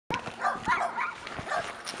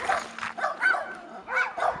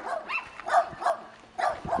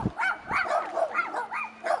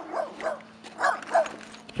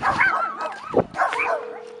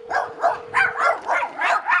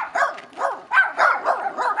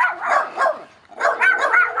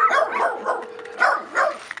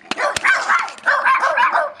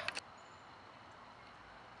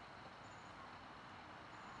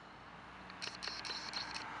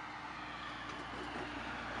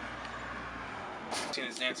Seen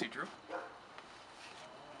as Nancy Drew.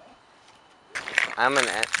 I'm an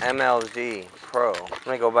MLG pro. I'm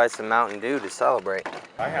gonna go buy some Mountain Dew to celebrate.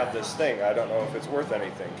 I have this thing. I don't know if it's worth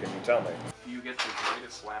anything. Can you tell me? You get the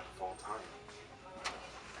greatest slap of all time.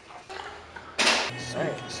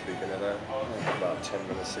 Speaking of that, about 10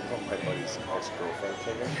 minutes ago, my buddy's ex-girlfriend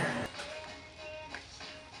came in here.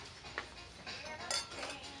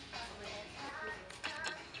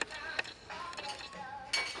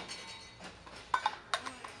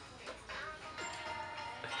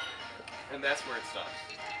 And that's where it stops.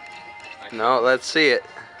 No, let's see it.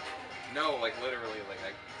 No, like literally, like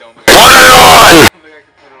I don't think Put it on! I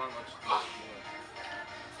could put it on much more.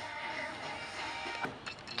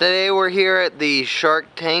 Today we're here at the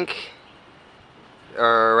Shark Tank,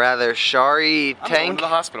 or rather Shari I'm going Tank. to the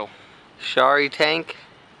hospital. Shari Tank,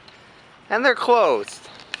 and they're closed.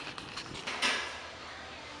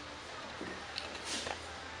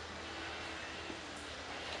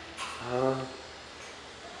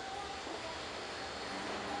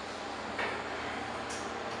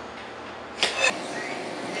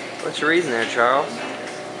 What's your reason there, Charles? I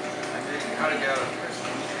did cut it out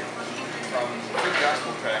from two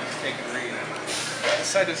gospel tracts, take and read. This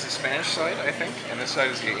side is the Spanish side, I think, and this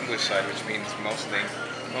side is the English side, which means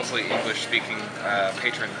mostly English-speaking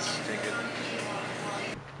patrons take it.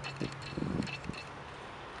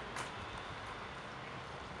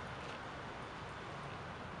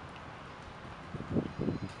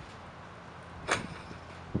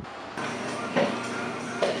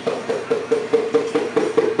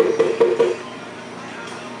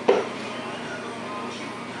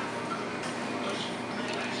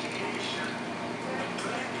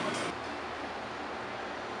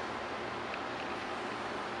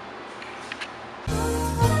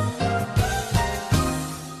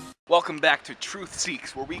 Welcome back to Truth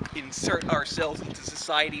Seeks, where we insert ourselves into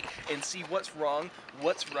society and see what's wrong,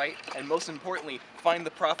 what's right, and most importantly, find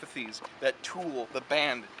the prophecies that Tool, the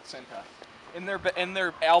band, sent us. In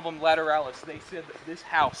their album Lateralis, they said that this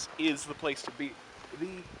house is the place to be.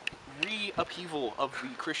 The re-upheaval of the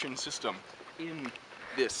Christian system in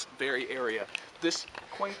this very area. This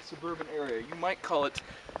quaint suburban area. You might call it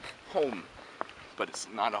home, but it's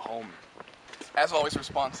not a home. As always, we're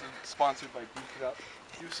sponsored by Juice It Up.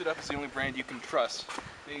 Juice It Up is the only brand you can trust.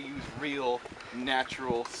 They use real,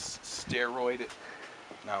 natural steroid.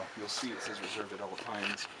 Now, you'll see it says reserved at all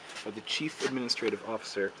times. But the chief administrative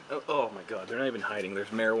officer, oh my god, they're not even hiding. There's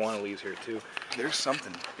marijuana leaves here too. There's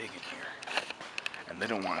something big in here. And they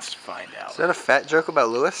don't want us to find out. Is that a fat joke about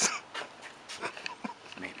Lewis?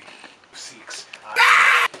 Maybe. Seeks.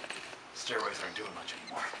 Steroids aren't doing much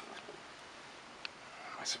anymore.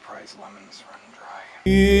 My surprise lemons run dry.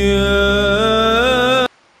 Yeah.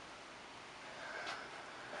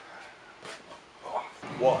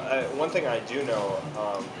 Well, one thing I do know,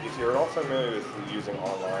 if you're all familiar with using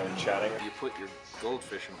online chatting, You put your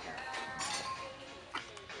goldfish in here.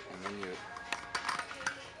 And then you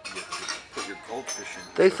put your goldfish in.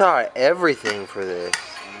 They thought everything for this.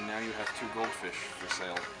 And now you have 2 goldfish for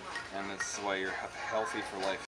sale. And that's why you're healthy for life.